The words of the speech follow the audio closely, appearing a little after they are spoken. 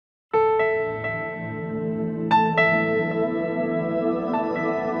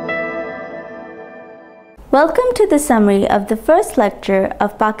Welcome to the summary of the first lecture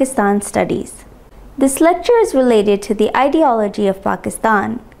of Pakistan Studies. This lecture is related to the ideology of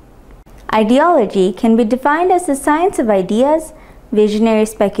Pakistan. Ideology can be defined as the science of ideas, visionary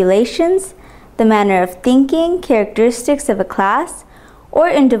speculations, the manner of thinking, characteristics of a class, or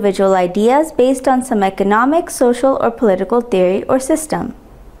individual ideas based on some economic, social, or political theory or system.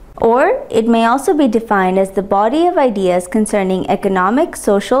 Or it may also be defined as the body of ideas concerning economic,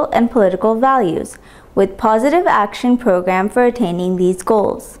 social, and political values, with positive action program for attaining these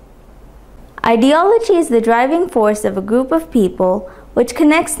goals. Ideology is the driving force of a group of people which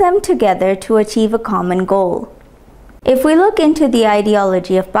connects them together to achieve a common goal. If we look into the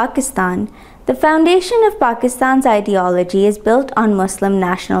ideology of Pakistan, the foundation of Pakistan's ideology is built on Muslim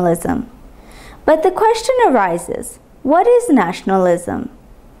nationalism. But the question arises, what is nationalism?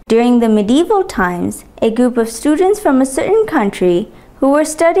 During the medieval times, a group of students from a certain country who were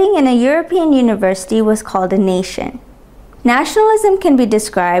studying in a European university was called a nation. Nationalism can be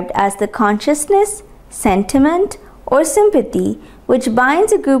described as the consciousness, sentiment, or sympathy which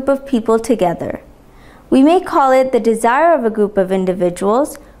binds a group of people together. We may call it the desire of a group of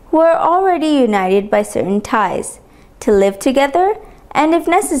individuals who are already united by certain ties, to live together and, if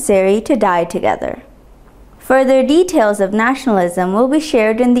necessary, to die together. Further details of nationalism will be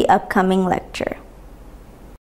shared in the upcoming lecture.